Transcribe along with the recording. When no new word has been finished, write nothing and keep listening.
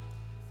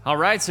All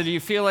right, so do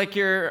you feel like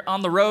you're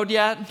on the road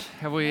yet?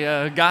 Have we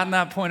gotten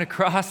that point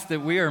across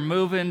that we are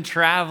moving,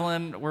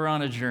 traveling, we're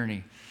on a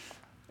journey?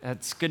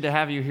 It's good to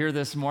have you here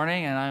this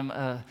morning,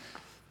 and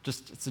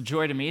it's a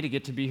joy to me to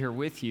get to be here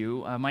with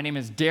you. My name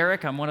is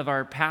Derek. I'm one of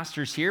our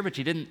pastors here, but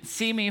you didn't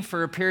see me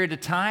for a period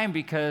of time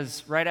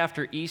because right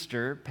after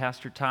Easter,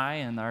 Pastor Ty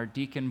and our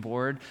deacon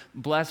board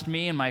blessed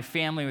me and my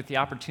family with the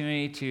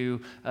opportunity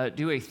to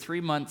do a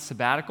 3-month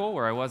sabbatical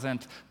where I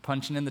wasn't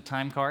punching in the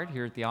time card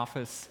here at the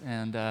office.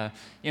 And,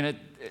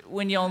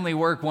 when you only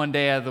work one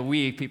day out of the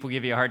week, people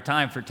give you a hard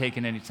time for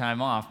taking any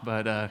time off.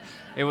 But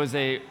it was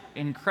an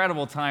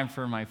incredible time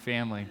for my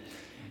family.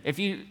 If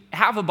you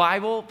have a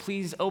Bible,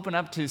 please open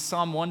up to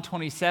Psalm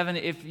 127.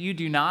 If you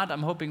do not,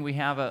 I'm hoping we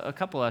have a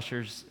couple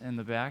ushers in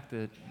the back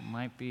that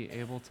might be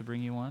able to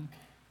bring you one.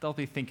 They'll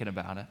be thinking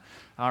about it.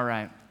 All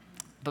right.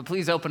 But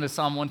please open to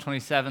Psalm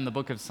 127. The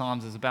book of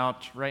Psalms is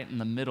about right in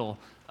the middle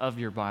of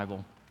your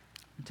Bible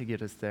to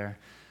get us there.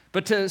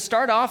 But to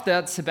start off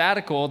that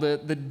sabbatical, the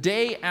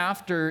day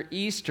after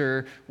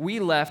Easter, we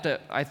left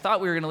I thought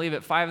we were going to leave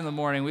at 5 in the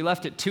morning. We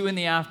left at 2 in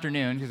the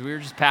afternoon because we were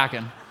just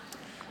packing.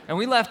 And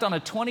we left on a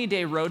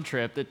 20-day road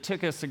trip that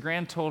took us a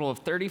grand total of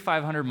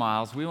 3,500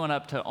 miles. We went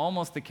up to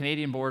almost the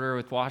Canadian border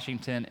with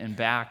Washington and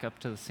back up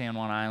to the San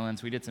Juan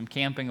Islands. We did some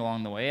camping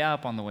along the way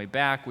up. On the way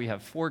back, we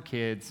have 4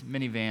 kids,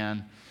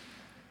 minivan.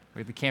 We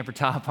had the camper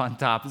top on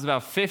top. It was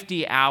about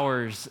 50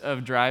 hours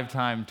of drive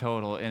time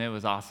total, and it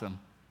was awesome.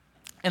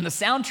 And the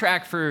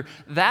soundtrack for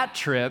that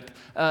trip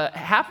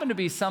happened to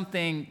be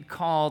something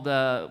called,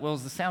 it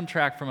was the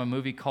soundtrack from a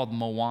movie called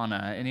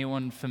Moana.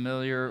 Anyone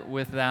familiar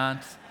with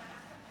that?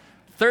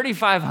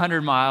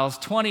 3,500 miles,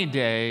 20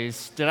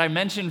 days. Did I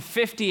mention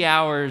 50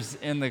 hours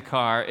in the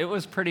car? It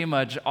was pretty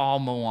much all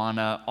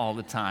Moana all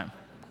the time.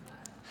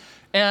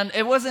 And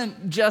it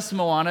wasn't just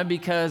Moana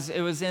because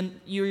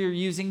you were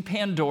using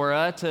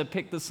Pandora to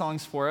pick the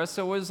songs for us.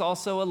 So it was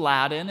also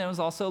Aladdin, it was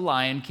also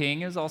Lion King,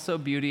 it was also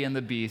Beauty and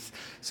the Beast.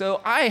 So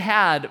I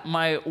had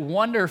my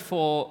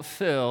wonderful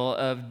fill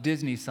of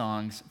Disney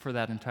songs for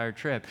that entire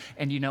trip.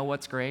 And you know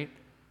what's great?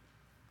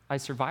 I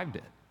survived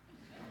it.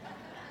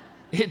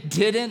 It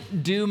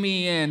didn't do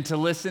me in to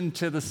listen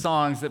to the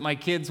songs that my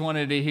kids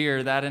wanted to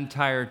hear that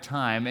entire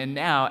time. And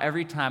now,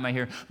 every time I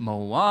hear,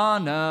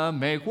 Moana,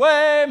 make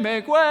way,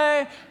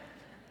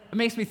 it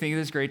makes me think of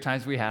those great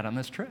times we had on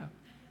this trip.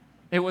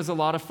 It was a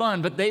lot of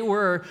fun, but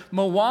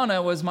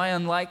Moana was my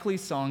unlikely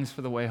songs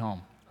for the way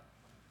home.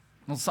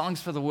 Well, Songs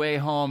for the Way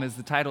Home is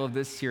the title of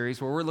this series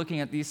where we're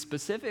looking at these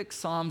specific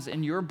psalms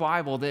in your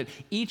Bible that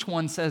each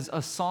one says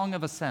a song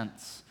of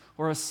ascents,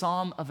 or a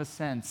psalm of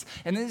ascents.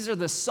 And these are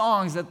the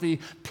songs that the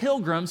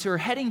pilgrims who are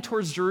heading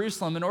towards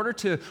Jerusalem in order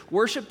to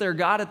worship their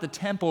God at the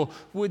temple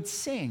would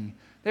sing.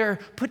 They're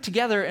put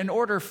together in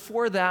order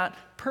for that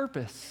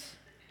purpose.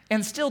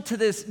 And still to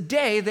this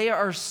day, they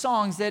are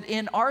songs that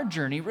in our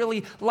journey,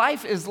 really,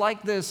 life is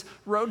like this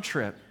road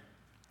trip.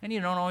 And you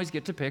don't always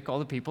get to pick all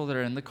the people that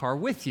are in the car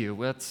with you.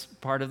 That's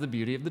part of the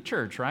beauty of the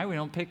church, right? We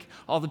don't pick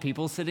all the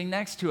people sitting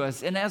next to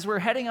us. And as we're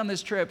heading on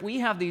this trip, we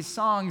have these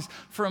songs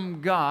from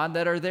God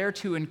that are there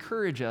to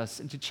encourage us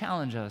and to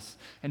challenge us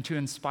and to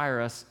inspire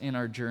us in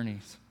our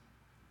journeys.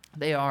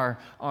 They are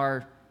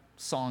our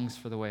songs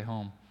for the way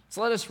home.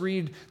 So let us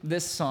read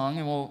this song,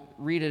 and we'll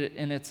read it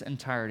in its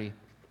entirety.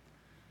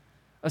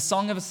 A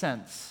Song of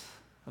Ascents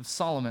of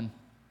Solomon.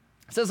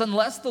 It says,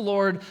 "Unless the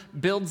Lord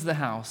builds the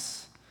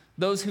house,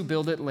 those who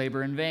build it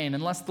labor in vain.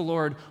 Unless the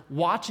Lord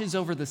watches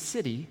over the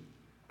city,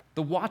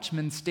 the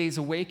watchman stays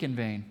awake in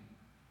vain.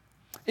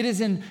 It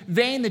is in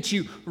vain that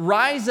you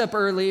rise up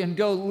early and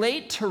go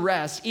late to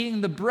rest,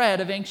 eating the bread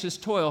of anxious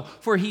toil,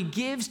 for he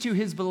gives to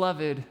his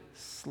beloved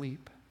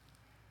sleep.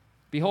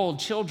 Behold,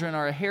 children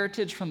are a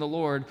heritage from the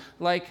Lord,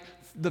 like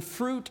the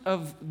fruit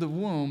of the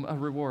womb a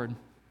reward.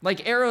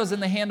 Like arrows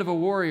in the hand of a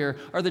warrior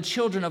are the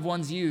children of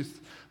one's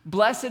youth.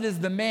 Blessed is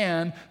the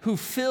man who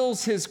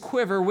fills his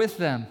quiver with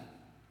them.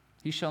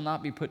 He shall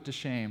not be put to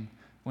shame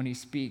when he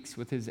speaks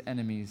with his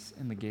enemies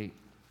in the gate."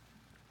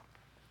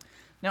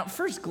 Now, at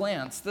first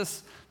glance,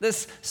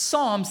 this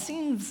psalm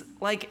seems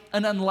like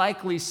an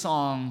unlikely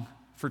song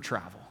for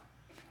travel.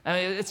 I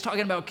mean, it's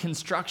talking about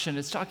construction.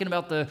 It's talking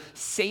about the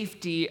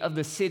safety of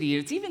the city.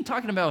 It's even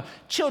talking about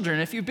children.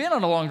 If you've been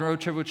on a long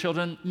road trip with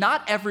children,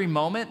 not every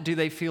moment do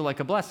they feel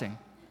like a blessing.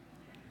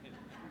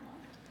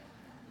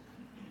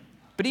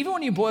 But even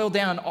when you boil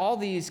down all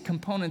these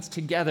components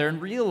together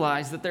and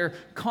realize that their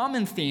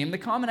common theme, the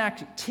common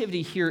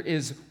activity here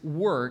is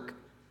work,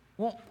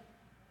 well,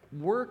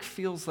 work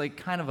feels like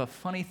kind of a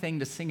funny thing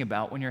to sing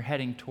about when you're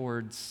heading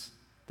towards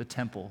the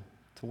temple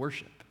to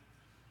worship.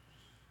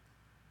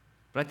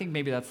 But I think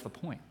maybe that's the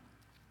point.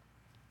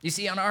 You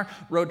see, on our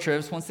road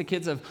trips, once the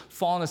kids have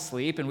fallen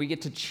asleep and we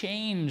get to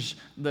change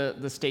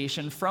the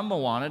station from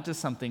Moana to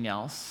something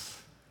else,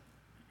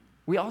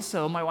 we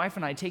also, my wife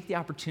and I, take the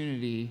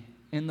opportunity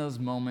in those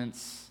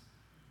moments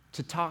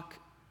to talk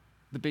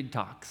the big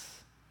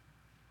talks,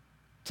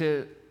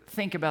 to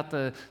think about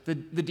the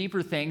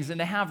deeper things, and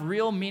to have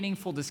real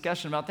meaningful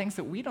discussion about things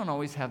that we don't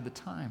always have the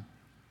time.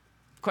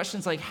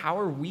 Questions like, how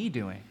are we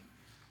doing?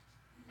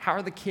 How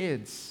are the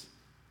kids?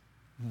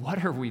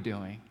 What are we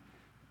doing?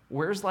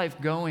 Where's life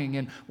going?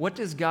 And what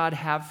does God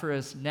have for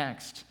us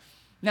next?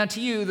 Now, to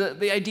you,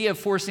 the idea of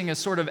forcing a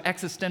sort of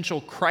existential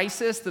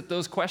crisis that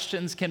those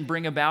questions can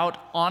bring about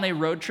on a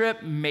road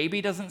trip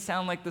maybe doesn't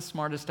sound like the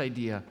smartest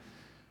idea.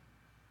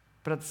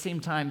 But at the same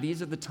time,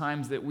 these are the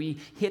times that we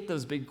hit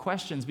those big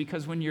questions,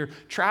 because when you're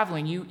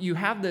traveling, you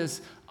have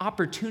this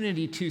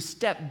opportunity to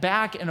step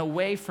back and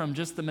away from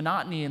just the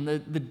monotony and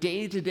the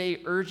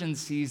day-to-day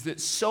urgencies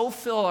that so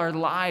fill our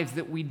lives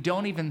that we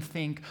don't even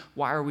think,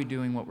 why are we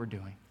doing what we're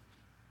doing?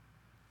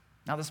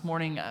 Now, this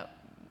morning,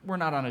 we're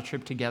not on a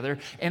trip together,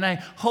 and I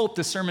hope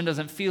the sermon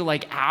doesn't feel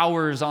like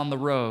hours on the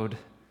road.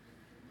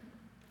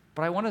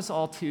 But I want us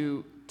all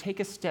to take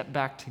a step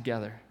back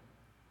together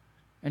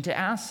and to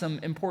ask some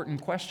important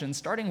questions,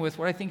 starting with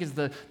what I think is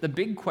the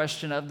big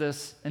question of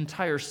this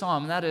entire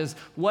psalm, and that is,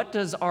 what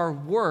does our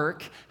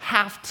work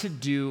have to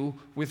do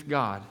with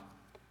God?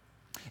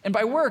 And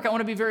by work, I want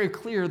to be very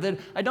clear that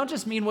I don't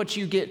just mean what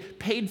you get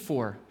paid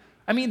for.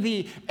 I mean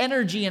the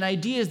energy and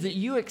ideas that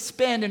you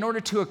expend in order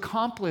to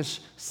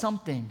accomplish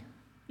something.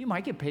 You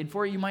might get paid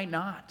for it, you might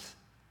not.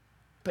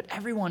 But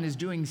everyone is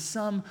doing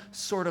some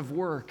sort of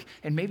work.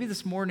 And maybe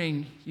this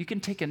morning you can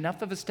take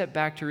enough of a step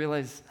back to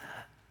realize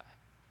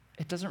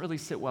it doesn't really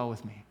sit well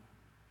with me.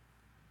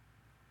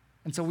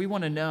 And so we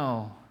want to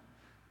know,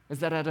 is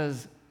that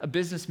as a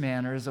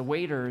businessman or as a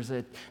waiter,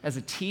 as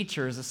a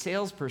teacher, as a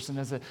salesperson,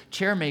 as a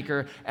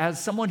chairmaker,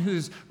 as someone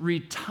who's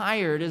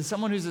retired, as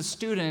someone who's a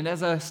student,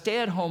 as a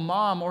stay-at-home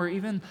mom, or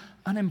even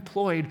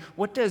unemployed,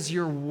 what does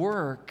your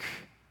work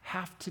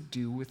have to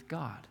do with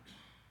God?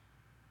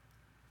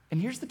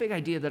 And here's the big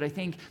idea that I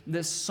think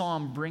this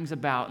psalm brings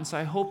about, and so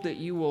I hope that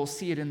you will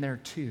see it in there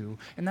too,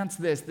 and that's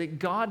this, that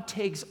God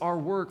takes our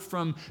work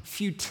from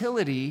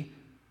futility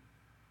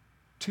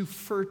to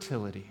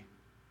fertility.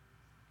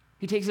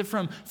 He takes it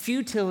from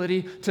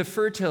futility to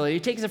fertility.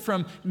 He takes it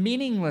from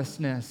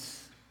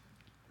meaninglessness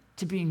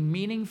to being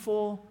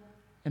meaningful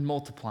and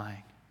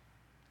multiplying.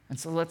 And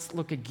so let's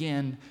look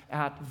again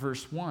at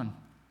verse 1.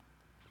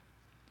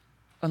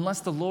 Unless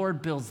the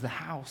Lord builds the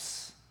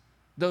house,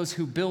 those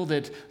who build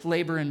it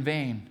labor in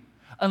vain.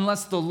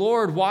 Unless the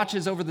Lord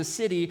watches over the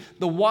city,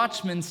 the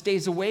watchman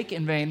stays awake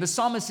in vain. The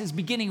psalmist is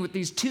beginning with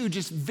these two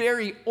just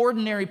very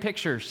ordinary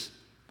pictures.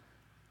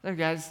 There,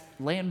 guys,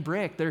 laying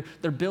brick.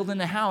 They're building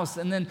a house.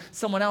 And then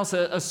someone else,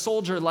 a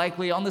soldier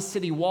likely on the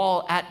city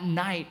wall at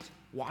night,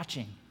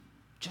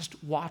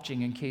 just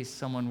watching in case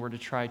someone were to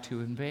try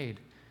to invade.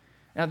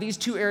 Now, these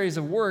two areas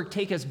of work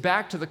take us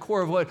back to the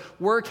core of what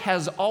work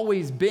has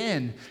always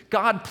been.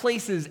 God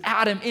places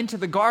Adam into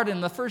the garden.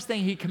 The first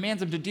thing he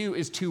commands him to do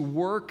is to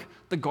work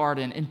the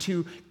garden and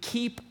to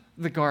keep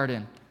the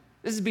garden.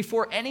 This is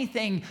before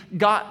anything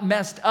got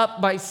messed up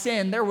by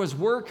sin. There was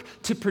work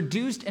to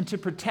produce and to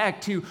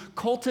protect, to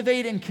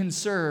cultivate and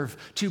conserve,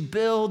 to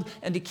build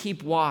and to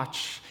keep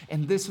watch.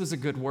 And this was a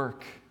good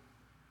work.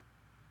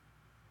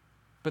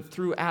 But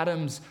through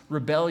Adam's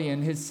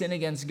rebellion, his sin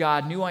against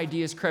God, new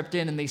ideas crept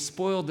in and they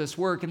spoiled this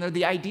work. And they're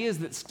the ideas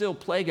that still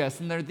plague us,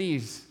 and they're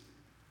these.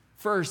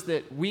 First,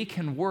 that we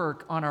can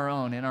work on our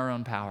own, in our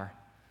own power.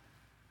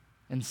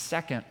 And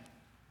second,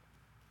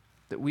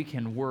 that we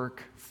can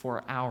work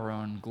for our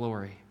own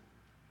glory.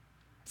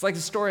 It's like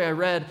the story I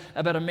read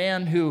about a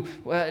man who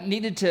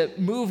needed to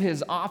move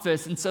his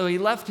office, and so he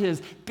left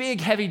his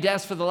big, heavy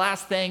desk for the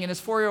last thing, and his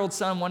 4-year-old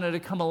son wanted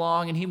to come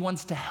along, and he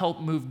wants to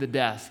help move the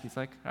desk. He's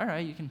like, all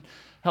right, you can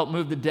help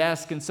move the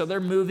desk. And so they're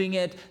moving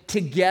it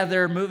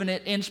together, moving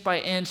it inch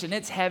by inch, and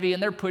it's heavy,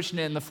 and they're pushing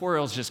it, and the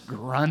 4-year-old's just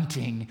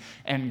grunting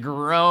and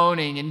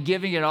groaning and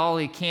giving it all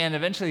he can.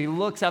 Eventually, he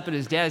looks up at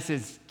his dad and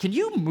says, can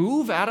you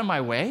move out of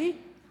my way?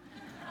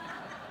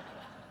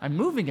 I'm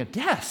moving a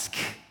desk.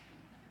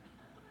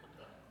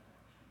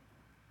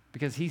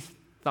 Because he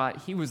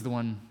thought he was the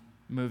one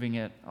moving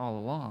it all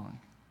along.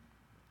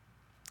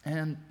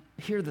 And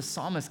here the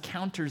psalmist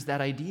counters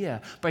that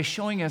idea by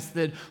showing us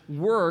that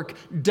work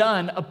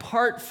done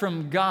apart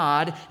from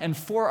God and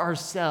for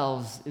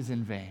ourselves is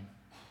in vain.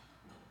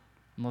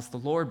 Unless the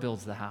Lord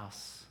builds the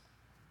house.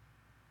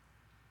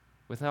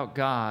 Without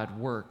God,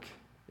 work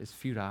is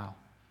futile.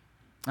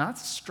 Now,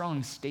 that's a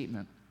strong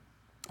statement.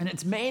 And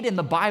it's made in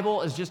the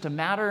Bible as just a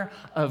matter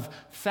of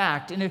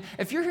fact. And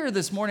if you're here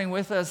this morning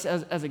with us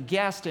as a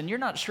guest and you're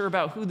not sure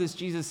about who this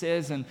Jesus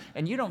is and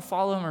you don't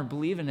follow him or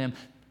believe in him,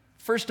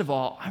 first of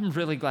all, I'm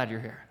really glad you're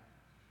here.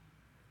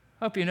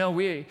 I hope you know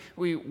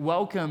we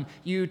welcome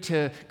you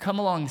to come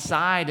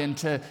alongside and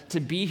to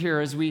be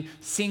here as we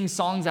sing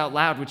songs out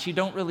loud, which you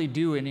don't really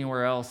do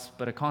anywhere else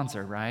but a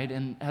concert, right?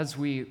 And as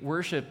we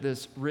worship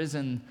this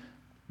risen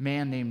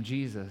man named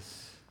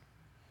Jesus.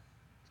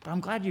 But I'm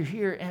glad you're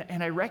here,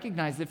 and I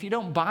recognize that if you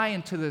don't buy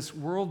into this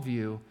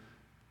worldview,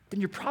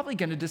 then you're probably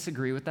going to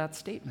disagree with that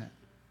statement.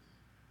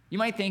 You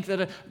might think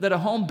that a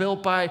home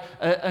built by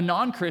a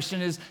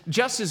non-Christian is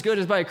just as good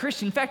as by a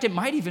Christian. In fact, it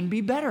might even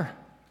be better,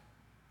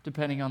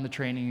 depending on the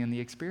training and the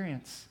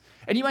experience.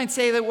 And you might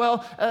say that,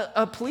 well,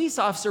 a police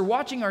officer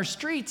watching our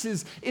streets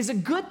is a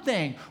good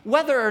thing,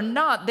 whether or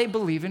not they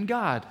believe in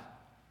God.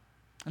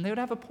 And they would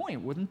have a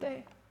point, wouldn't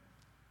they?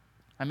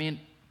 I mean,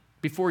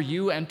 before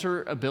you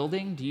enter a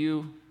building, do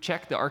you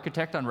check the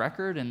architect on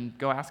record and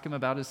go ask him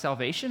about his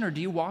salvation, or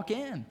do you walk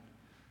in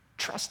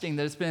trusting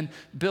that it's been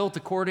built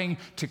according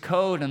to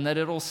code and that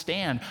it'll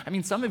stand? I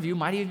mean, some of you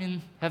might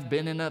even have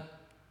been in a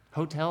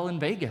hotel in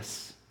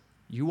Vegas.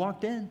 You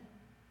walked in,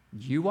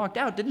 you walked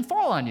out, didn't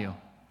fall on you.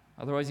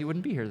 Otherwise, you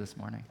wouldn't be here this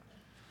morning.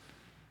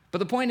 But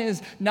the point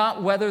is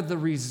not whether the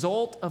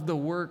result of the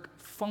work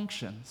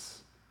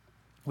functions,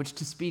 which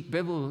to speak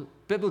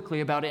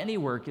biblically about any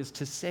work is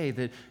to say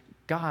that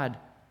God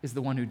is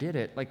the one who did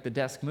it, like the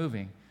desk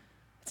moving.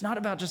 It's not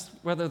about just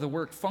whether the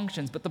work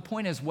functions, but the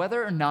point is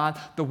whether or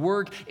not the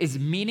work is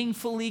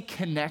meaningfully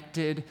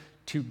connected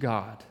to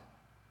God,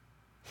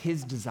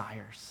 His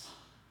desires,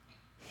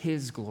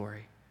 His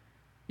glory.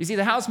 You see,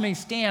 the house may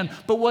stand,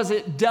 but was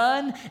it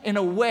done in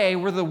a way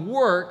where the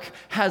work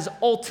has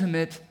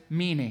ultimate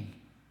meaning?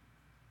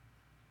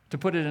 To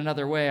put it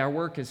another way, our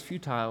work is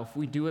futile if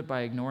we do it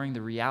by ignoring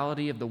the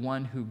reality of the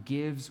one who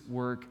gives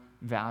work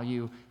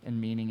value and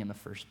meaning in the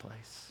first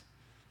place.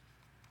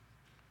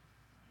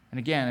 And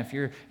again, if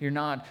you're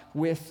not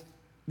with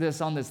this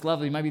on this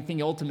level, you might be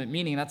thinking ultimate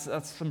meaning. That's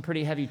some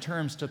pretty heavy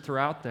terms to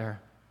throw out there.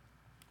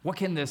 What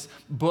can this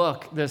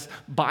book, this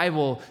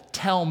Bible,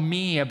 tell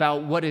me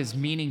about what is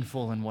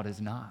meaningful and what is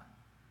not?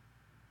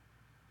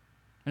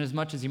 And as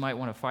much as you might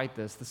want to fight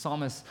this, the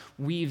psalmist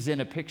weaves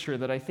in a picture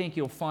that I think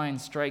you'll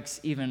find strikes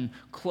even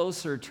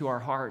closer to our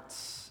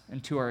hearts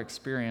and to our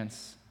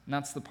experience. And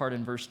that's the part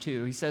in verse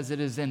 2. He says,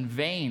 "It is in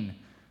vain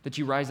that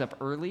you rise up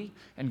early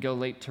and go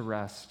late to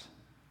rest,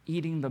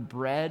 eating the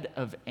bread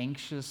of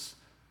anxious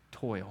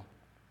toil."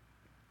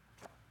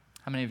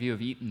 How many of you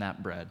have eaten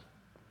that bread?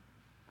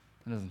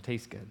 It doesn't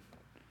taste good.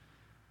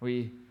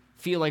 We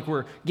feel like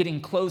we're getting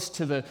close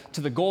to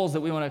the goals that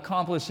we want to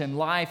accomplish in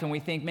life, and we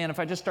think, man, if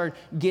I just start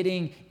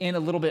getting in a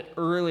little bit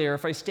earlier,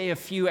 if I stay a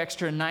few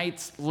extra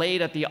nights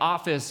late at the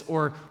office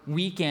or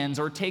weekends,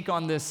 or take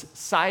on this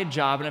side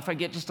job, and if I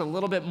get just a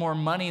little bit more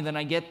money, then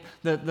I get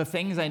the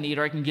things I need,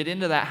 or I can get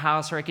into that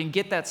house, or I can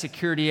get that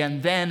security,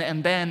 and then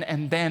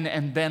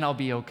I'll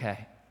be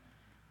okay.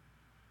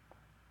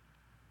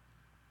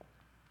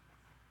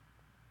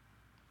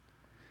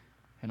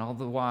 And all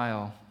the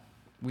while,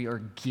 we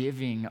are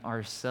giving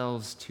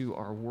ourselves to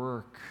our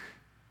work,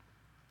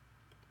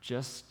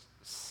 just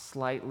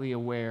slightly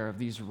aware of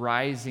these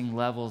rising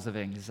levels of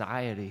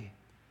anxiety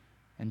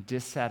and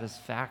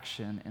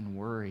dissatisfaction and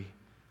worry.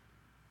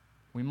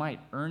 We might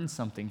earn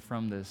something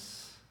from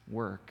this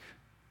work.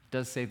 It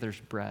does say there's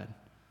bread,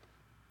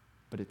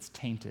 but it's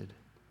tainted.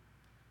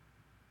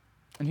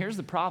 And here's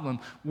the problem.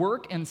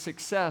 Work and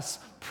success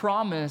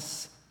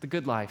promise the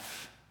good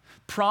life.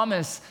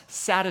 Promise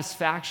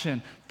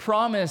satisfaction,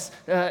 promise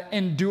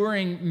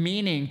enduring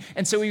meaning.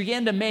 And so we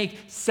begin to make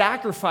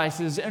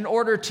sacrifices in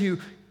order to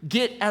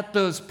get at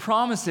those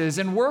promises.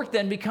 And work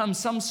then becomes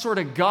some sort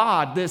of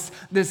God, this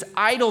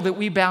idol that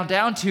we bow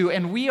down to,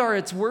 and we are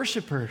its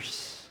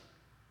worshipers.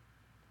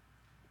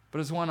 But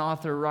as one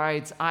author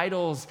writes,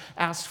 idols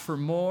ask for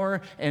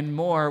more and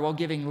more while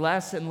giving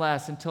less and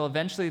less until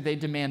eventually they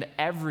demand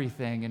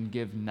everything and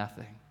give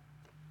nothing.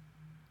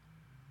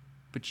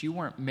 But you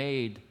weren't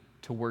made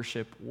to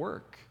worship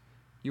work.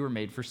 You were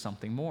made for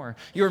something more.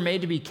 You were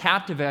made to be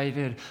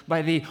captivated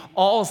by the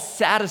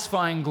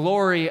all-satisfying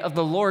glory of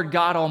the Lord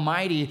God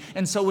Almighty.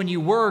 And so when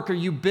you work or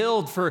you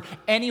build for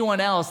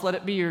anyone else, let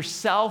it be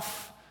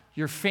yourself,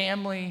 your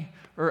family,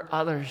 or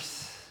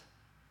others,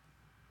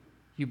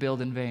 you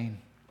build in vain.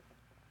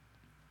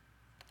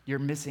 You're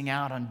missing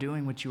out on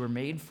doing what you were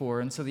made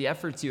for. And so the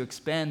efforts you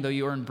expend, though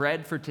you earn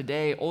bread for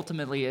today,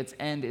 ultimately its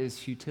end is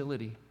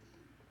futility.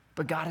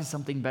 But God has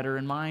something better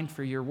in mind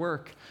for your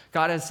work.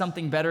 God has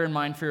something better in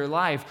mind for your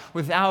life.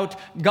 Without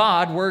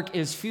God, work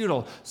is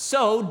futile.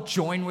 So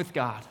join with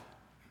God.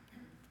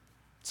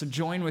 So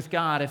join with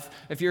God.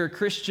 If you're a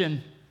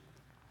Christian,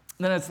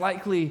 then it's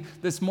likely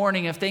this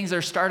morning, if things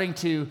are starting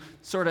to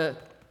sort of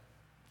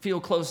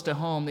feel close to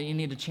home, that you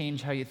need to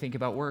change how you think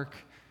about work.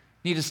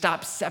 You need to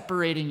stop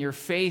separating your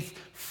faith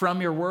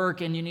from your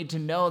work, and you need to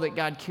know that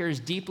God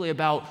cares deeply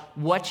about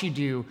what you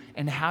do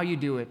and how you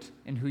do it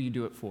and who you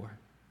do it for.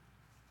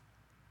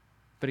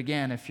 But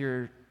again, if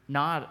you're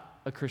not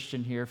a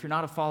Christian here, if you're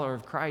not a follower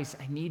of Christ,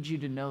 I need you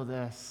to know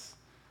this,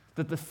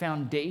 that the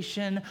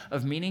foundation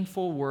of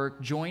meaningful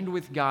work joined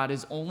with God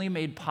is only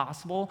made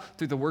possible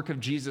through the work of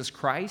Jesus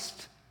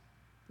Christ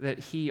that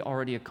He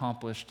already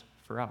accomplished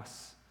for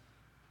us.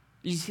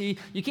 You see,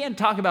 you can't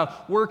talk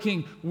about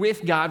working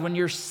with God when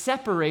you're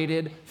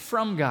separated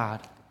from God.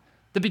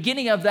 The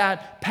beginning of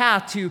that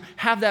path to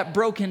have that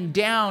broken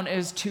down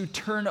is to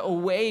turn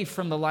away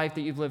from the life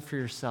that you've lived for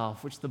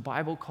yourself, which the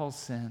Bible calls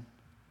sin.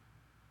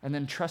 And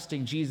then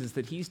trusting Jesus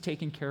that He's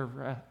taking care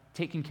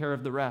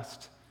of the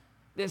rest.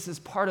 This is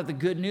part of the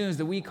good news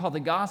that we call the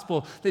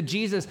gospel, that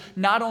Jesus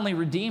not only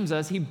redeems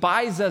us, He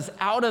buys us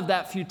out of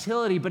that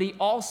futility, but He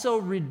also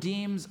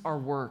redeems our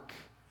work.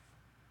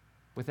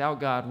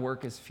 Without God,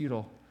 work is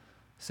futile.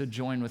 So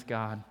join with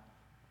God.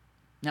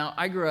 Now,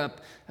 I grew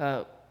up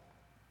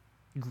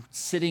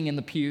sitting in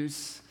the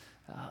pews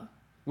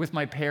with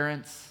my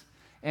parents.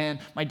 And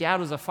my dad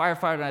was a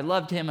firefighter, and I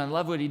loved him, and I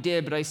loved what he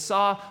did, but I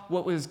saw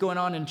what was going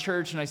on in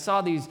church, and I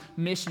saw these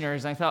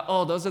missionaries, and I thought,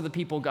 oh, those are the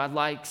people God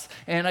likes.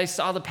 And I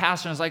saw the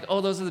pastor, and I was like, oh,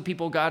 those are the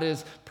people God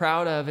is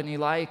proud of and he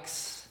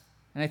likes.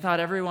 And I thought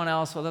everyone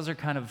else, well, those are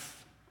kind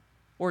of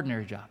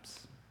ordinary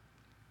jobs.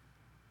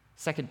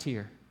 Second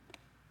tier.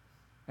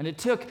 And it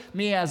took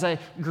me as I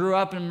grew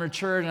up and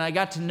matured and I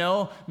got to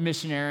know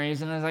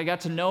missionaries and as I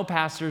got to know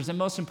pastors and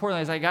most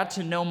importantly, as I got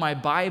to know my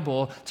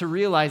Bible to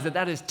realize that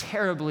that is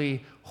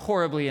terribly,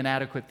 horribly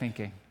inadequate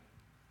thinking.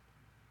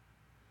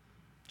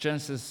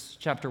 Genesis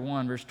chapter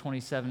 1, verse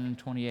 27 and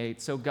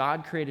 28. So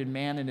God created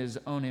man in his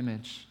own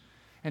image.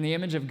 In the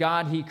image of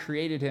God, he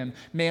created him.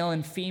 Male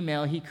and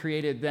female, he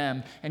created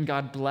them, and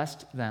God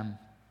blessed them.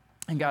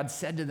 And God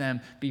said to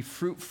them, be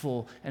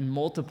fruitful and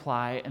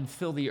multiply and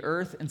fill the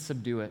earth and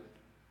subdue it,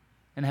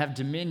 and have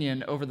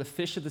dominion over the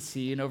fish of the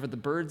sea and over the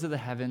birds of the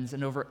heavens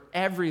and over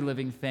every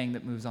living thing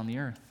that moves on the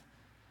earth.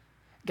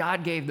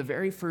 God gave the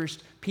very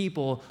first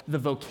people the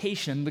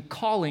vocation, the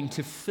calling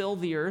to fill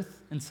the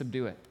earth and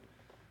subdue it.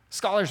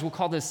 Scholars will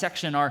call this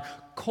section our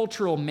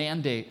cultural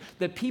mandate,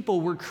 that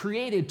people were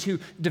created to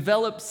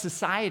develop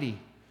society,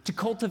 to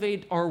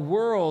cultivate our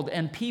world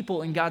and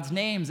people in God's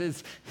names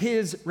as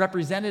his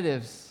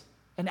representatives,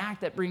 an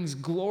act that brings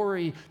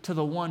glory to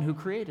the one who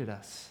created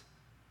us.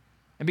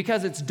 And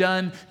because it's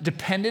done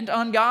dependent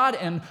on God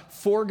and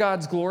for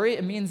God's glory,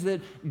 it means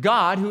that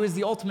God, who is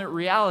the ultimate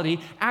reality,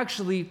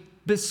 actually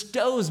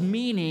bestows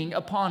meaning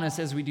upon us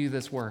as we do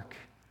this work.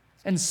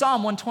 And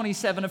Psalm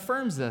 127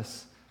 affirms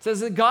this. It says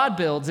that God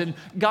builds and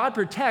God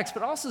protects,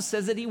 but also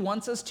says that he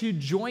wants us to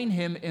join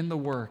him in the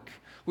work,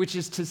 which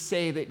is to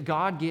say that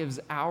God gives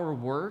our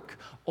work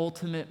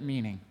ultimate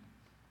meaning.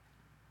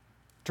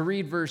 To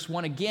read verse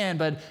 1 again,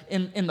 but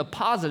in the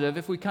positive,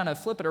 if we kind of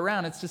flip it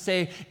around, it's to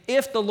say,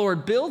 if the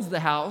Lord builds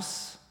the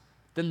house,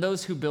 then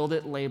those who build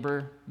it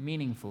labor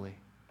meaningfully.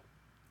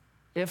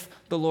 If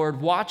the Lord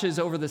watches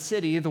over the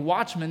city, the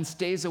watchman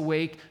stays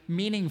awake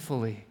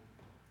meaningfully.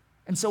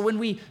 And so when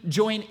we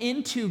join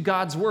into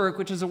God's work,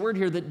 which is a word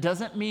here that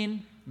doesn't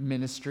mean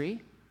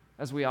ministry,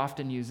 as we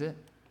often use it,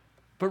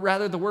 but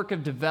rather the work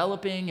of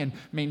developing and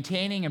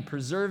maintaining and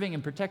preserving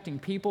and protecting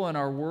people in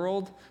our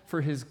world for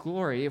his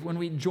glory. When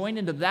we join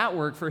into that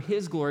work for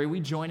his glory,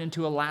 we join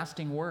into a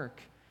lasting work.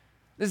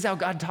 This is how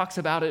God talks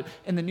about it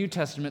in the New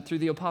Testament through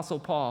the Apostle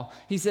Paul.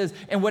 He says,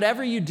 and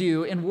whatever you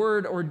do in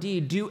word or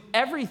deed, do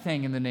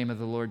everything in the name of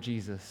the Lord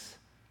Jesus,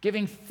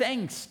 giving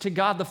thanks to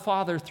God the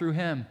Father through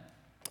him.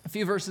 A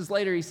few verses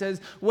later, he says,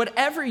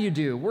 whatever you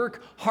do,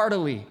 work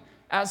heartily,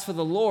 as for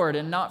the Lord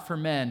and not for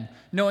men,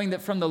 knowing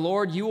that from the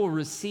Lord you will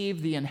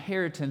receive the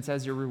inheritance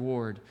as your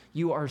reward.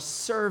 You are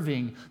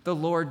serving the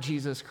Lord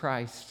Jesus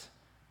Christ.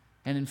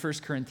 And in 1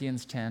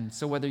 Corinthians 10,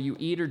 so whether you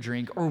eat or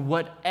drink or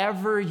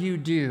whatever you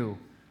do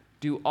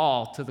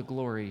all to the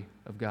glory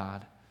of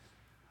God.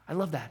 I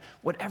love that.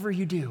 Whatever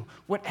you do.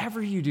 When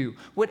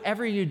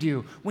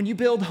you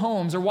build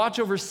homes or watch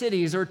over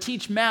cities or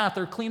teach math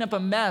or clean up a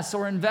mess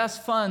or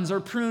invest funds or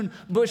prune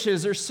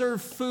bushes or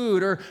serve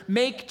food or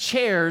make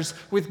chairs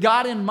with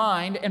God in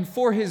mind and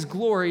for his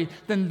glory,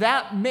 then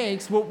that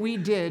makes what we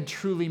did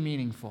truly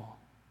meaningful.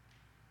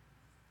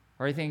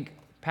 Or I think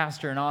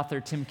pastor and author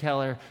Tim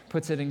Keller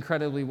puts it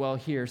incredibly well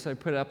here, so I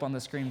put it up on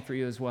the screen for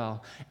you as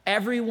well.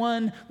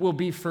 Everyone will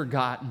be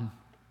forgotten.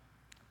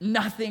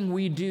 Nothing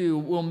we do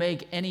will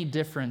make any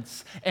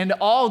difference, and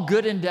all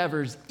good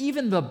endeavors,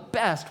 even the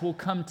best, will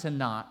come to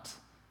naught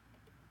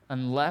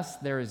unless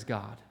there is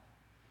God.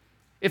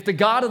 If the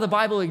God of the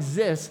Bible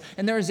exists,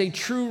 and there is a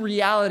true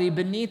reality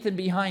beneath and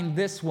behind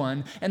this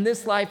one, and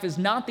this life is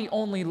not the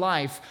only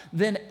life,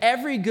 then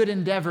every good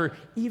endeavor,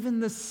 even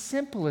the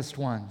simplest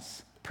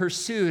ones,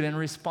 pursued in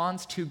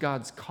response to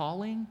God's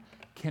calling,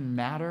 can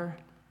matter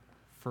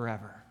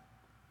forever.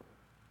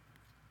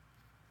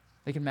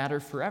 They can matter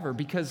forever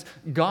because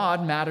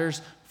God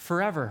matters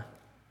forever.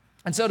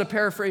 And so to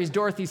paraphrase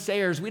Dorothy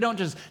Sayers, we don't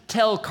just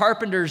tell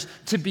carpenters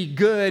to be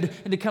good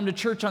and to come to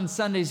church on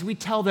Sundays. We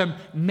tell them,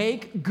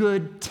 make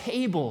good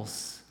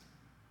tables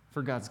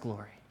for God's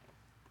glory.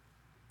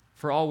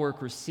 For all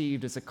work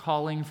received is a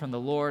calling from the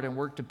Lord and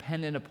work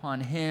dependent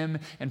upon him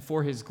and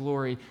for his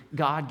glory.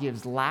 God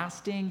gives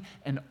lasting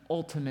and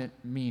ultimate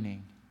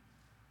meaning.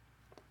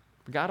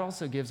 But God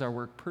also gives our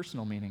work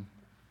personal meaning.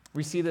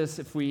 We see this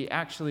if we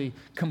actually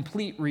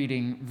complete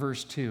reading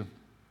verse 2.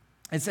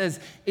 It says,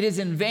 it is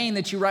in vain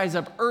that you rise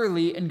up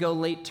early and go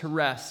late to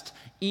rest,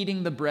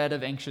 eating the bread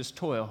of anxious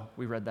toil.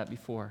 We read that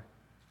before.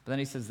 But then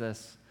he says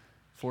this,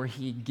 for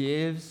he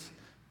gives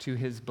to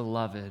his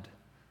beloved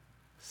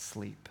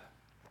sleep.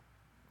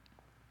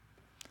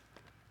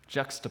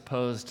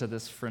 Juxtaposed to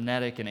this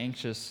frenetic and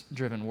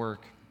anxious-driven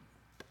work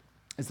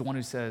is the one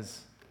who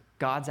says,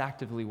 God's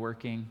actively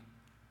working.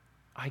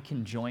 I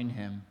can join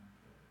him.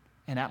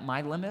 And at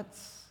my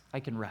limits,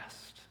 I can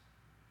rest.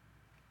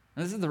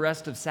 And this is the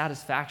rest of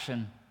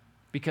satisfaction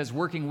because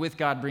working with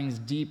God brings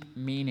deep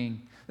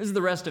meaning. This is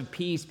the rest of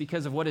peace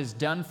because of what is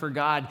done for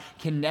God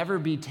can never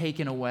be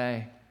taken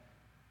away.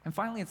 And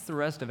finally, it's the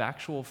rest of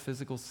actual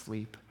physical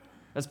sleep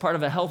as part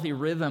of a healthy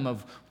rhythm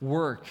of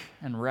work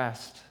and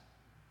rest.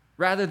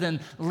 Rather than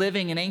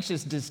living in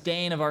anxious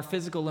disdain of our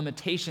physical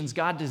limitations,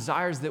 God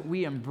desires that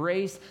we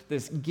embrace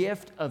this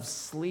gift of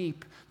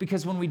sleep,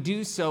 because when we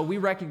do so, we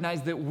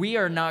recognize that we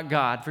are not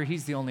God, for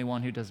He's the only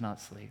one who does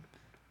not sleep.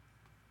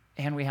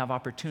 And we have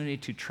opportunity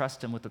to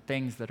trust Him with the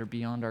things that are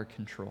beyond our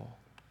control.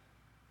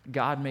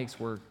 God makes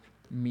work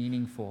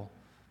meaningful,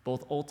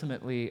 both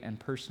ultimately and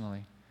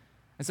personally.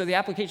 And so the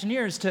application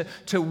here is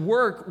to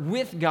work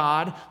with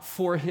God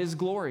for His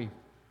glory.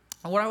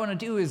 And what I want to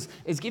do is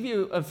give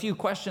you a few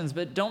questions,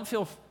 but don't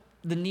feel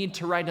the need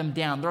to write them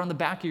down. They're on the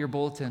back of your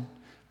bulletin.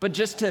 But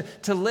just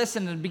to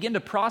listen and begin to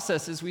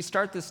process as we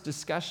start this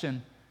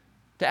discussion,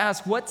 to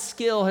ask, what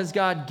skill has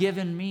God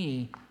given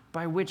me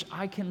by which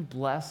I can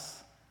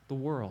bless the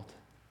world?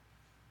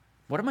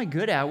 What am I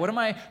good at? What am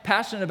I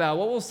passionate about?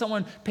 What will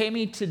someone pay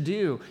me to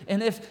do?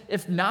 And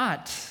if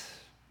not,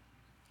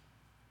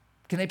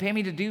 can they pay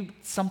me to do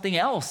something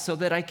else so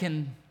that I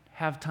can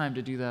have time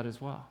to do that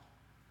as well?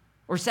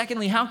 Or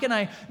secondly, how can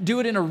I do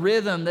it in a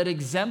rhythm that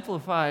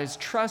exemplifies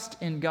trust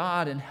in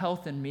God and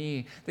health in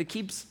me, that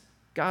keeps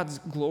God's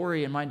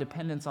glory and my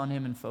dependence on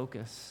Him in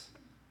focus,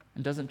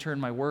 and doesn't turn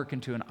my work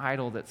into an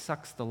idol that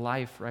sucks the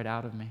life right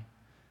out of me?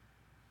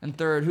 And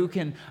third, who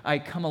can I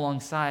come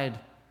alongside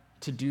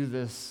to do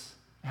this,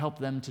 help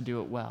them to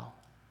do it well?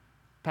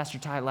 Pastor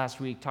Ty last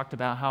week talked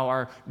about how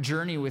our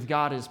journey with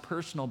God is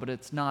personal, but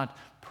it's not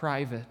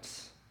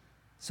private.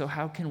 So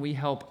how can we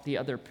help the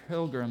other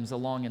pilgrims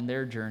along in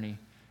their journey?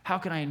 How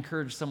can I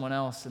encourage someone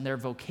else in their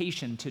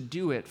vocation to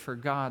do it for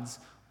God's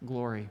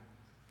glory?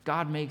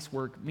 God makes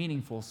work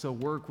meaningful, so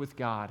work with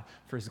God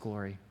for His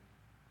glory.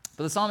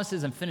 But the psalmist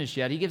isn't finished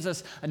yet. He gives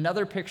us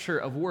another picture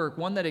of work,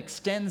 one that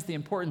extends the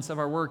importance of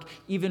our work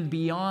even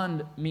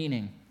beyond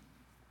meaning.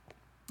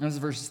 And this is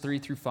verses 3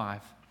 through 5.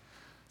 It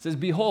says,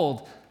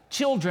 "Behold,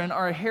 children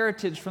are a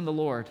heritage from the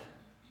Lord,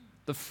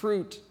 the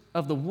fruit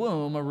of the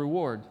womb a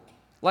reward.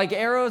 Like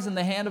arrows in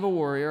the hand of a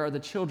warrior are the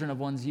children of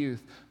one's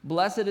youth.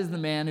 Blessed is the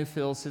man who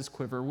fills his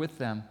quiver with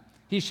them.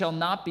 He shall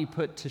not be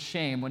put to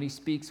shame when he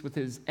speaks with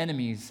his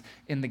enemies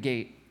in the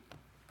gate."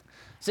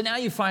 So now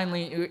you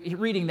finally,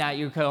 reading that,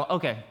 you go,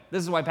 okay,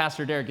 this is why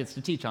Pastor Derek gets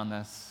to teach on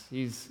this.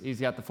 He's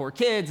got the 4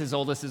 kids. His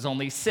oldest is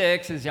only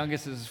 6. His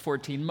youngest is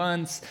 14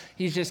 months.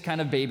 He's just kind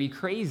of baby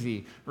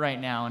crazy right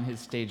now in his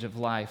stage of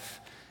life.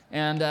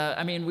 And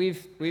I mean,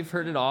 we've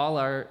heard it all.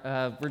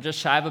 We're just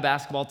shy of a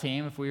basketball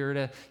team if we were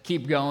to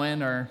keep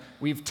going, or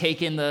we've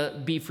taken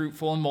the be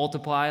fruitful and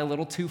multiply a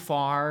little too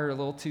far, or a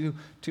little too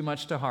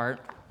much to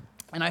heart.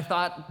 And I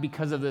thought,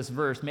 because of this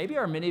verse, maybe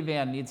our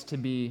minivan needs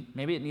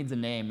a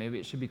name. Maybe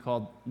it should be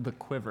called the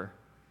Quiver.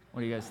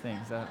 What do you guys think?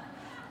 Is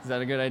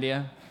that a good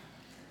idea?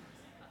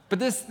 But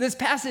this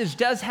passage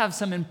does have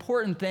some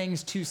important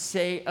things to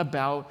say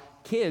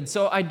about kids.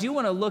 So I do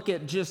want to look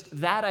at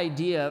just that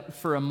idea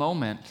for a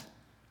moment,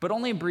 but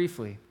only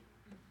briefly,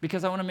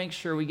 because I want to make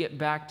sure we get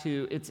back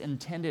to its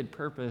intended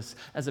purpose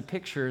as a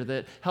picture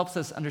that helps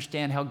us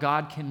understand how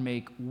God can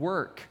make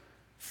work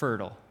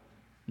fertile,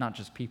 not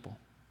just people.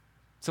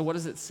 So what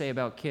does it say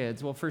about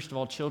kids? Well, first of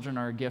all, children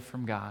are a gift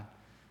from God.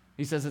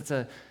 He says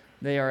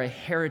they are a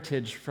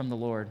heritage from the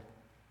Lord.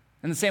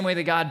 In the same way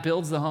that God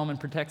builds the home and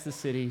protects the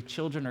city,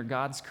 children are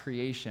God's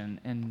creation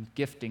and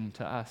gifting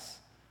to us.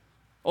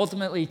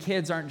 Ultimately,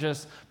 kids aren't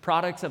just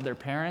products of their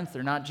parents.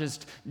 They're not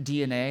just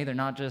DNA. They're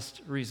not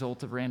just a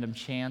result of random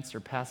chance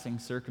or passing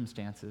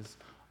circumstances.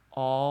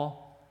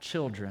 All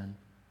children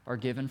are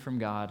given from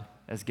God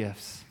as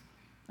gifts.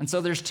 And so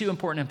there's 2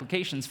 important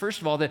implications. First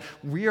of all, that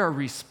we are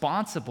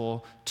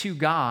responsible to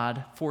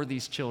God for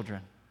these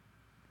children.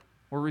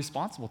 We're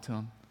responsible to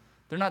them.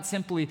 They're not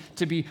simply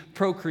to be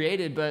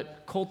procreated,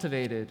 but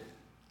cultivated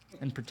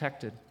and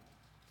protected.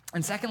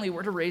 And secondly,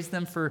 we're to raise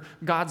them for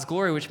God's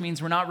glory, which means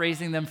we're not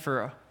raising them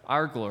for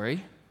our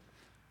glory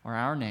or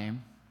our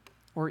name,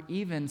 or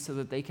even so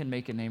that they can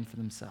make a name for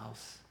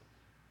themselves.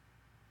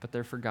 But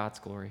they're for God's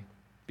glory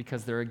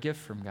because they're a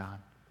gift from God.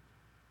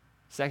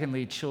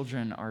 Secondly,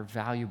 children are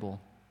valuable.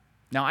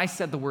 Now, I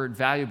said the word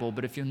valuable,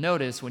 but if you'll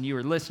notice, when you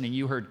were listening,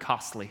 you heard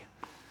costly.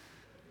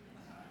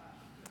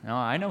 No,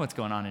 I know what's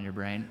going on in your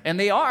brain. And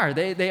they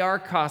are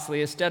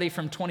costly. A study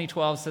from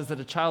 2012 says that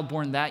a child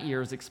born that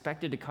year is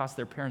expected to cost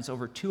their parents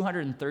over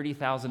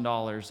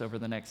 $230,000 over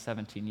the next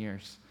 17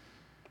 years.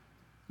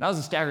 That was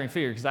a staggering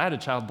figure because I had a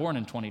child born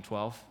in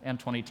 2012 and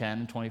 2010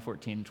 and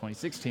 2014 and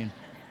 2016.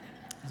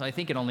 So I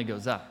think it only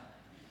goes up.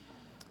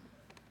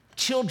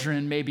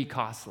 Children may be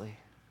costly,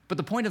 but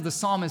the point of the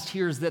psalmist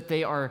here is that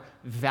they are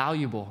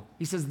valuable.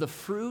 He says, the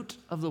fruit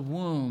of the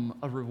womb,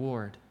 a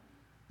reward.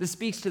 This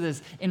speaks to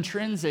this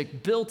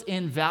intrinsic,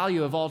 built-in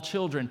value of all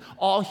children.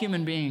 All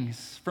human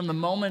beings, from the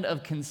moment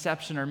of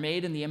conception, are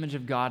made in the image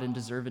of God and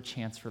deserve a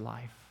chance for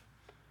life.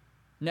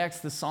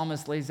 Next, the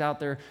psalmist lays out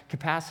their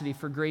capacity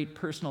for great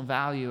personal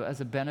value as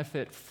a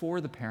benefit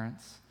for the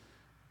parents.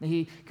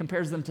 He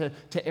compares them to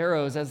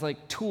arrows as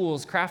like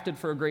tools crafted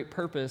for a great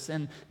purpose,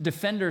 and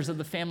defenders of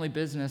the family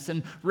business,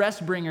 and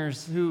rest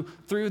bringers who,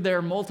 through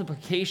their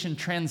multiplication,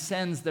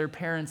 transcends their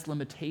parents'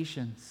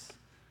 limitations.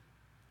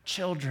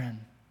 Children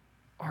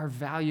are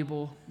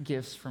valuable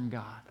gifts from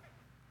God.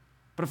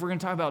 But if we're going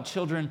to talk about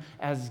children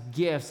as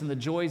gifts and the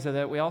joys of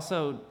that, we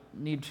also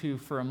need to,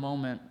 for a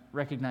moment,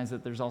 recognize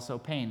that there's also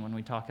pain when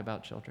we talk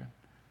about children.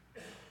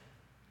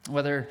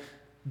 Whether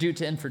due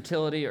to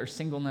infertility or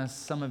singleness,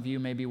 some of you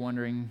may be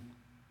wondering,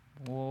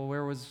 well,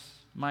 where was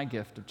my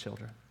gift of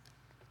children?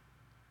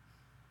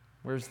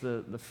 Where's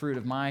the fruit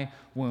of my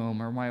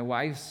womb or my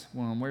wife's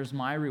womb? Where's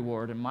my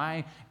reward and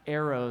my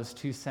arrows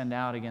to send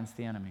out against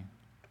the enemy?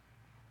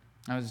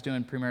 I was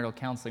doing premarital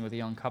counseling with a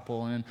young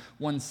couple, and in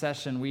one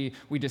session we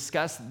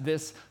discussed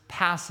this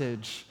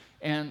passage,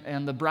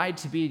 and the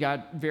bride-to-be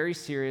got very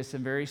serious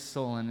and very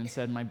sullen and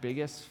said, my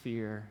biggest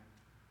fear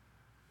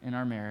in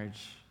our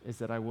marriage is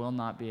that I will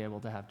not be able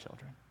to have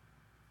children.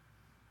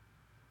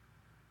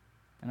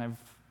 And I've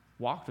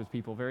walked with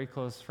people, very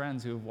close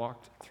friends, who have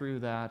walked through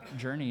that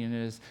journey, and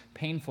it is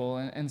painful.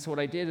 And so what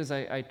I did is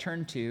I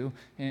turned to,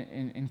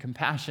 in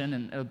compassion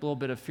and a little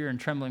bit of fear and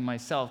trembling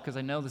myself, because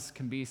I know this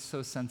can be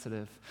so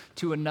sensitive,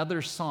 to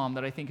another psalm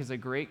that I think is a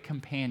great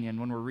companion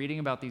when we're reading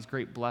about these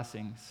great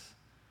blessings.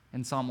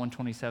 In Psalm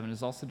 127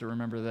 is also to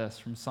remember this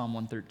from Psalm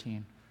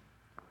 113,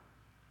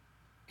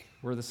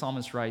 where the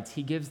psalmist writes,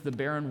 he gives the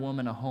barren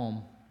woman a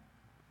home,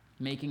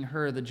 making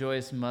her the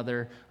joyous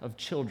mother of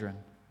children.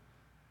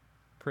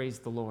 Praise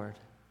the Lord.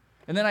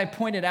 And then I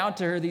pointed out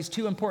to her these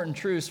two important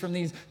truths from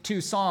these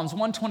two Psalms.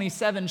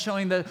 127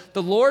 showing that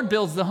the Lord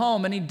builds the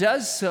home, and he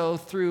does so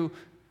through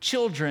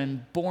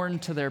children born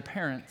to their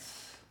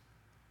parents.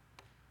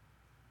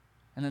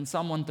 And then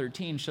Psalm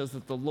 113 shows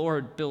that the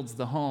Lord builds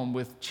the home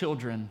with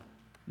children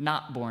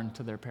not born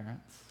to their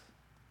parents.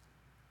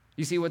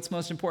 You see, what's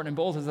most important in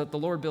both is that the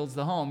Lord builds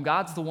the home.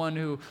 God's the one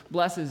who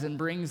blesses and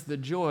brings the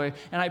joy.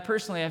 And I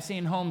personally have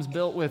seen homes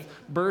built with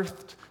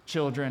birthed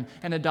children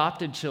and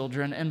adopted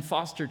children and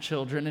foster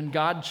children and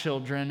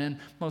godchildren and,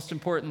 most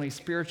importantly,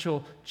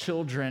 spiritual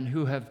children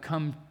who have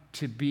come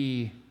to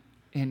be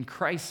in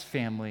Christ's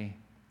family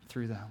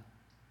through them.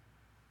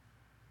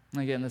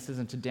 And again, this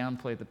isn't to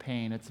downplay the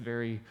pain. It's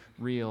very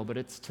real, but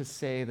it's to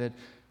say that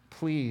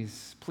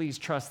please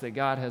trust that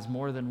God has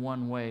more than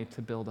one way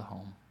to build a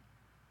home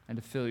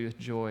and to fill you with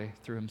joy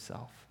through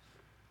himself.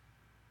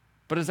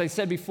 But as I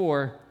said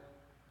before,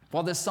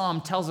 while this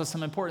psalm tells us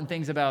some important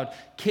things about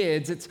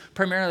kids, it's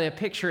primarily a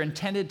picture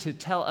intended to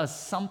tell us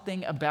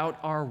something about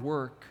our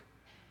work.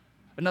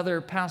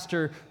 Another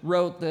pastor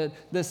wrote that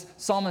this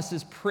psalmist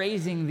is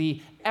praising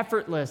the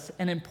effortless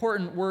and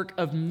important work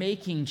of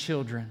making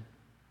children.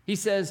 He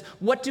says,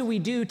 what do we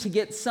do to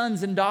get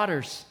sons and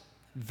daughters?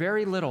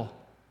 Very little.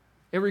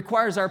 It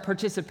requires our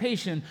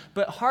participation,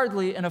 but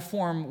hardly in a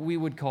form we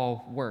would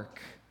call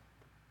work.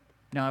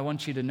 Now, I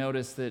want you to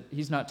notice that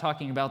he's not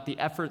talking about the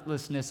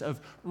effortlessness of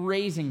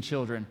raising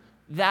children.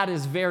 That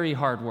is very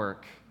hard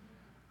work.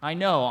 I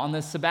know on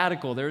this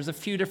sabbatical, there was a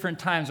few different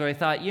times where I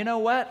thought, you know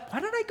what? Why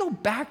don't I go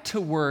back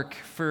to work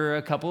for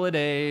a couple of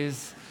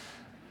days?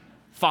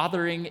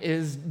 Fathering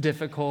is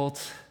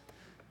difficult.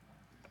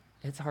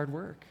 It's hard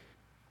work.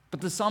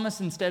 But the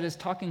psalmist instead is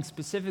talking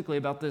specifically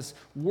about this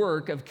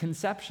work of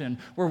conception,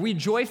 where we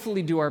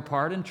joyfully do our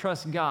part and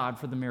trust God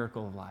for the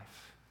miracle of life.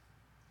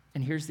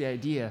 And here's the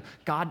idea.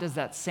 God does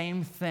that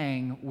same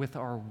thing with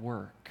our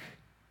work.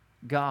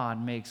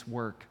 God makes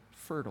work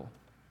fertile.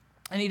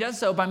 And he does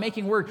so by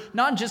making work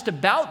not just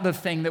about the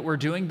thing that we're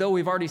doing, though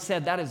we've already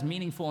said that is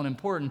meaningful and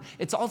important.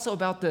 It's also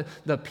about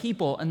the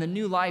people and the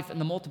new life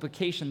and the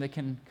multiplication that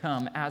can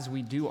come as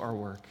we do our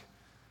work.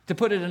 To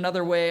put it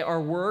another way,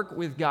 our work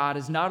with God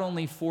is not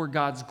only for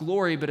God's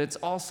glory, but it's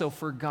also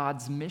for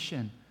God's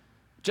mission.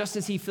 Just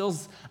as he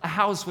fills a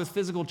house with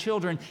physical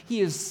children,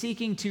 he is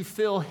seeking to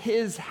fill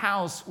his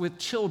house with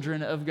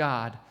children of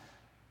God.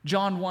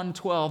 John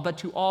 1:12, but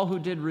to all who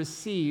did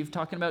receive,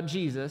 talking about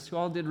Jesus, who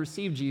all did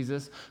receive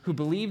Jesus, who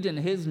believed in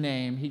his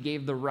name, he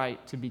gave the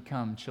right to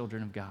become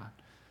children of God.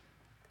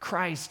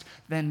 Christ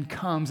then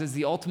comes as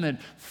the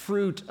ultimate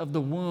fruit of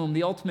the womb,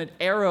 the ultimate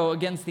arrow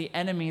against the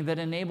enemy that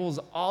enables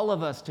all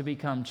of us to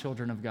become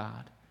children of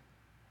God.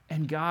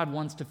 And God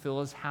wants to fill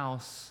his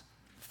house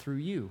through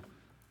you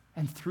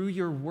and through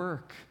your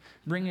work,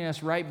 bringing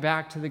us right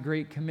back to the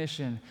Great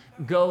Commission.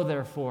 Go,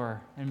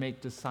 therefore, and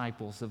make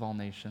disciples of all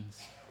nations.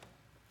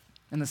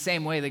 In the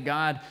same way that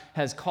God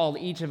has called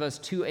each of us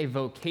to a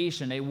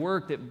vocation, a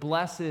work that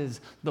blesses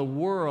the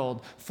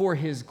world for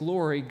his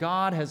glory,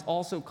 God has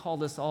also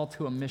called us all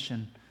to a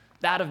mission,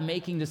 that of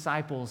making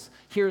disciples.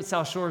 Here at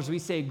South Shores, we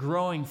say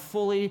growing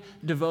fully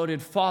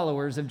devoted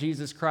followers of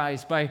Jesus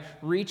Christ by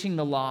reaching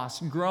the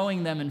lost,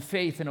 growing them in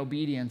faith and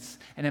obedience,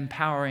 and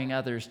empowering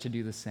others to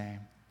do the same.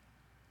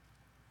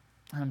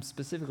 I'm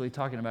specifically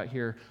talking about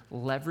here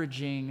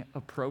leveraging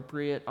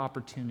appropriate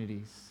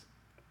opportunities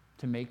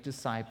to make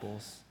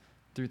disciples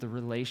through the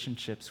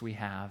relationships we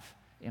have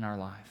in our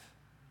life.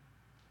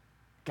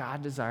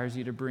 God desires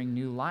you to bring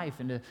new life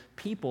into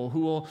people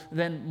who will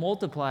then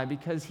multiply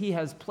because he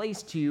has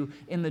placed you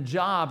in the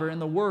job or in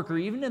the work or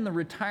even in the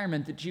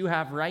retirement that you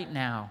have right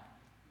now.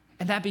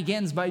 And that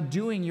begins by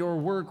doing your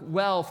work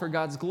well for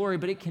God's glory,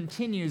 but it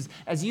continues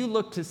as you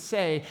look to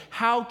say,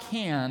 how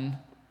can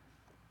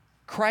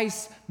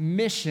Christ's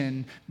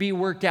mission be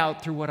worked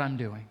out through what I'm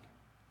doing.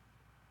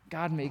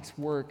 God makes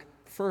work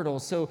fertile,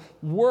 so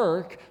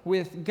work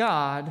with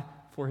God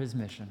for his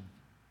mission.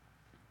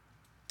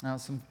 Now,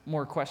 some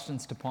more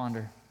questions to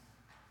ponder.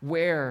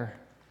 Where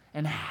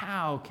and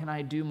how can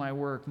I do my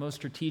work most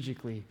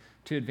strategically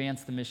to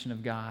advance the mission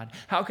of God?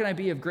 How can I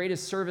be of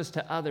greatest service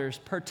to others,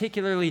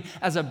 particularly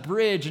as a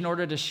bridge in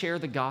order to share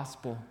the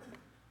gospel?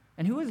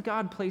 And who has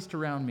God placed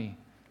around me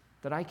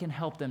that I can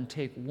help them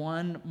take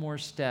one more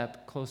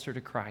step closer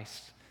to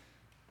Christ?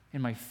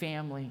 In my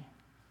family,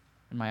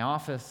 in my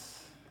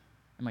office,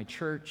 in my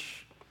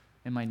church,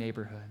 in my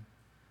neighborhood.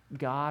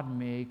 God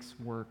makes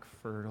work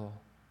fertile,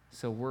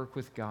 so work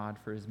with God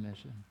for his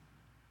mission.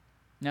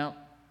 Now,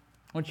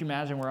 I want you to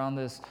imagine we're on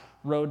this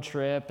road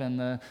trip and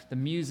the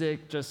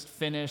music just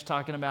finished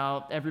talking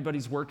about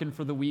everybody's working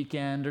for the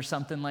weekend or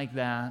something like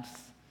that.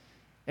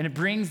 And it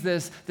brings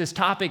this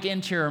topic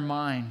into your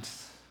mind.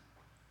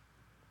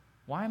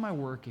 Why am I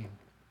working?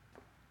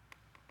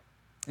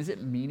 Is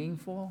it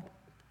meaningful?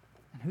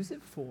 And who's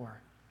it for?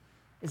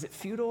 Is it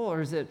futile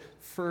or is it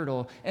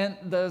fertile? And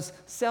those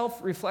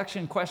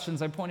self-reflection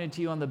questions I pointed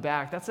to you on the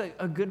back, that's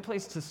a good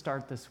place to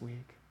start this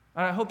week.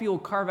 And I hope you'll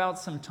carve out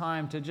some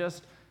time to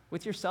just,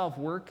 with yourself,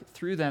 work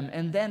through them,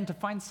 and then to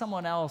find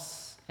someone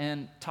else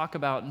and talk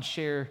about and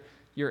share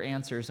your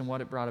answers and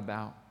what it brought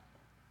about.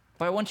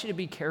 But I want you to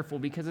be careful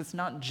because it's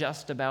not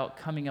just about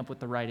coming up with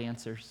the right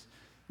answers.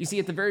 You see,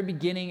 at the very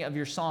beginning of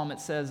your psalm, it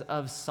says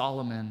of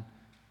Solomon.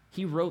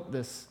 He wrote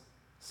this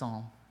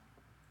psalm.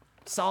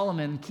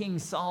 Solomon, King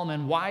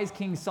Solomon, wise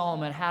King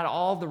Solomon, had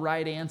all the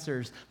right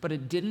answers, but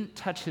it didn't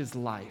touch his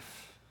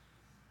life.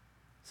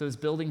 So his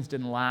buildings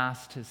didn't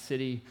last, his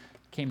city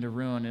came to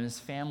ruin, and his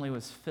family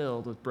was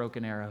filled with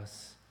broken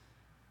arrows.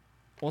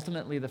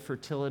 Ultimately, the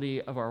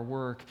fertility of our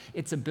work,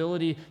 its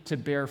ability to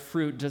bear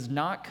fruit, does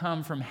not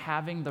come from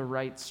having the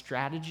right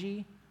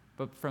strategy,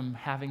 but from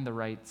having the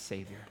right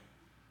Savior.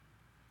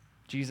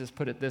 Jesus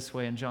put it this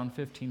way in John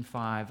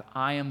 15:5,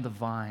 I am the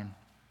vine,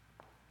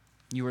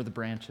 you are the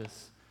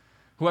branches.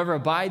 Whoever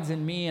abides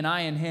in me and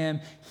I in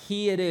him,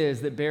 he it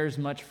is that bears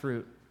much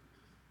fruit.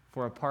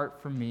 For apart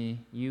from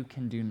me, you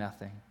can do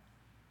nothing.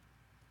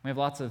 We have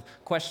lots of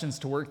questions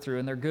to work through,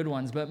 and they're good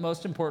ones, but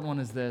most important one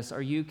is this.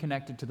 Are you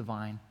connected to the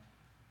vine?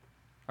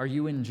 Are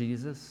you in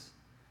Jesus?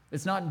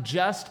 It's not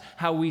just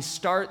how we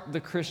start the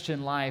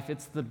Christian life.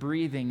 It's the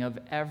breathing of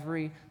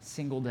every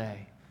single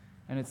day,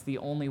 and it's the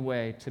only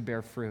way to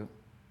bear fruit.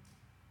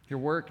 Your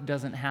work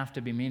doesn't have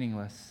to be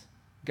meaningless.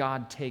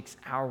 God takes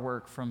our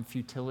work from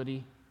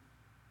futility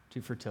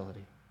to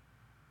fertility.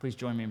 Please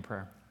join me in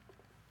prayer.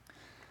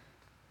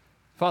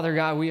 Father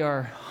God, we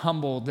are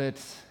humbled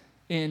that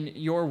in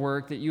your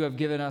work that you have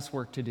given us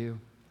work to do,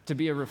 to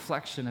be a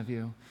reflection of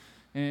you,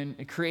 in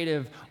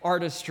creative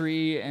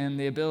artistry and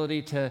the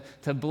ability to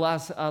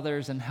bless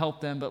others and help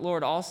them, but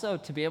Lord, also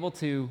to be able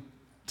to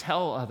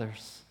tell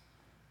others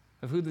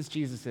of who this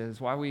Jesus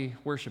is, why we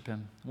worship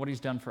him, what he's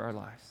done for our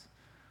lives.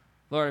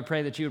 Lord, I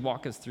pray that you would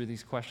walk us through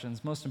these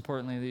questions. Most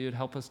importantly, that you would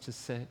help us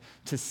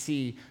to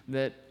see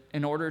that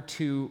in order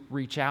to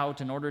reach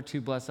out, in order to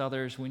bless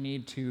others, we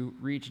need to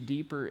reach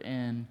deeper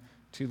in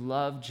to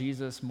love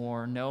Jesus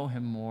more, know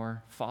him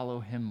more, follow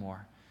him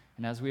more.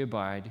 And as we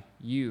abide,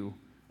 you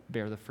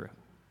bear the fruit.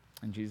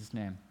 In Jesus'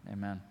 name,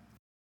 amen.